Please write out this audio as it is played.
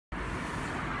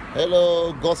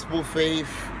Hello, Gospel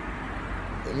Faith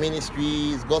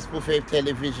Ministries, Gospel Faith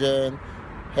Television.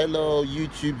 Hello,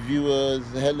 YouTube viewers.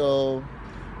 Hello,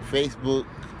 Facebook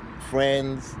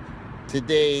friends.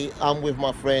 Today, I'm with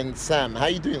my friend Sam. How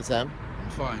you doing, Sam? I'm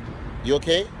fine. You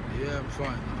okay? Yeah, I'm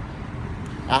fine.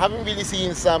 I haven't really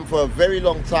seen Sam for a very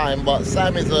long time, but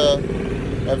Sam is a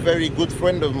very good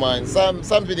friend of mine. Sam's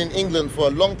been in England for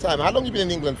a long time. How long you been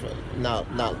in England for now?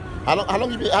 How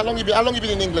long you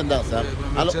been in England now, Sam?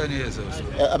 Yeah, about 10 years or so.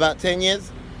 About 10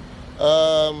 years.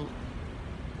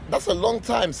 That's a long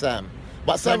time, Sam.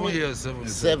 But Sam, 7 years.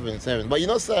 seven. But you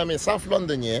know, Sam, in South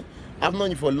London, yeah, I've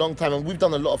known you for a long time, and we've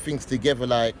done a lot of things together.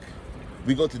 Like,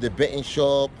 we go to the betting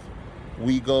shop,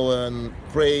 we go and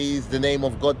praise the name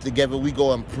of God together, we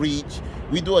go and preach,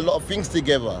 we do a lot of things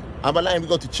together. I'm a line. We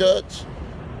go to church,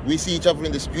 we see each other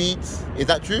in the streets. Is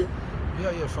that true?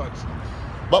 Yeah, facts.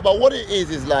 But what it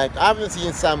is like, I haven't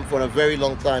seen Sam for a very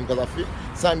long time, because I feel,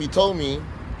 Sam, you told me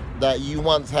that you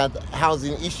once had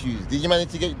housing issues. Did you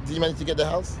manage to get the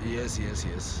house? Yes.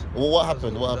 Well, what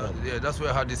happened? Yeah, that's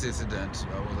where I had this incident.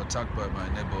 I was attacked by my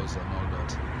neighbors and all that.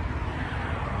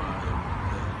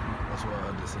 That's where I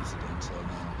had this incident. So,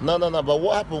 No. But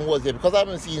what happened was, because I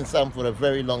haven't seen Sam for a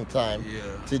very long time.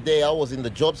 Yeah. Today I was in the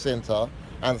job center,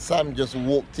 and Sam just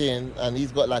walked in, and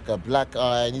he's got like a black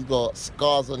eye, and he's got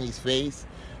scars on his face,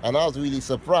 and I was really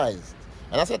surprised.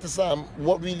 And I said to Sam,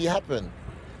 "What really happened?"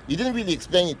 You didn't really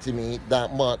explain it to me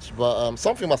that much, but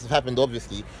something must have happened,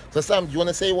 obviously. So, Sam, do you want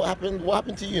to say what happened? What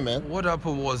happened to you, man? What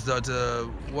happened was that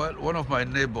one of my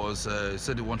neighbors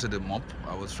said he wanted a mop.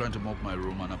 I was trying to mop my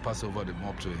room, and I passed over the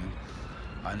mop to him,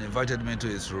 and he invited me into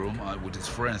his room with his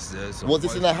friends there. So was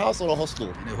this in a house or a hostel?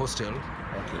 In a hostel.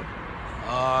 Okay.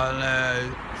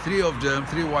 And three of them,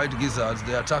 three white gizzards,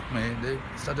 they attacked me. They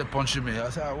started punching me.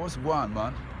 I said, "What's going on,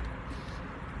 man?"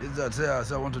 I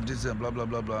said, "I want to do this and blah, blah,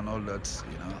 blah, blah," and all that,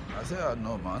 you know. I said,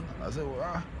 "No, man." I said,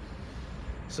 "Well,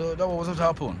 So that was what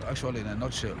happened, actually, in a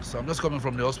nutshell. So I'm just coming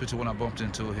from the hospital when I bumped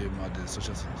into him at the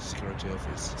Social Security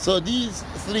office. So these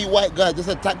three white guys just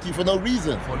attacked you for no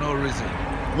reason? For no reason.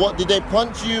 What, did they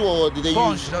punch you, or did they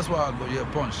punch? That's why I go, yeah,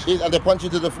 punch. And they punch you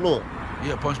to the floor?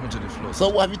 Yeah, punch me to the floor.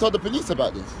 So have you told the police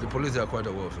about this? The police are quite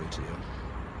aware of it, yeah.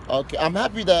 Okay, I'm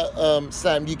happy that,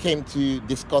 Sam, you came to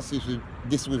discuss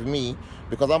this with me,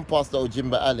 because I'm Pastor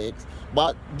Ojimba Alex.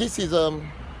 But this is a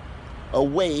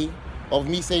way of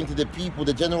me saying to the people,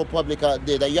 the general public out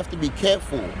there, that you have to be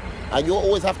careful. And you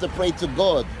always have to pray to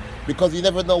God, because you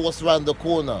never know what's around the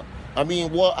corner. I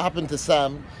mean, what happened to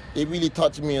Sam, it really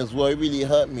touched me as well. It really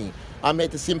hurt me. I'm here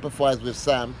to sympathize with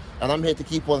Sam, and I'm here to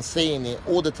keep on saying it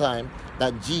all the time,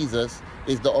 that Jesus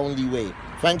is the only way.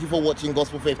 Thank you for watching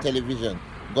Gospel Faith Television.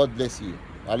 God bless you.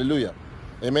 Hallelujah.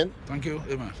 Amen. Thank you.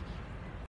 Amen.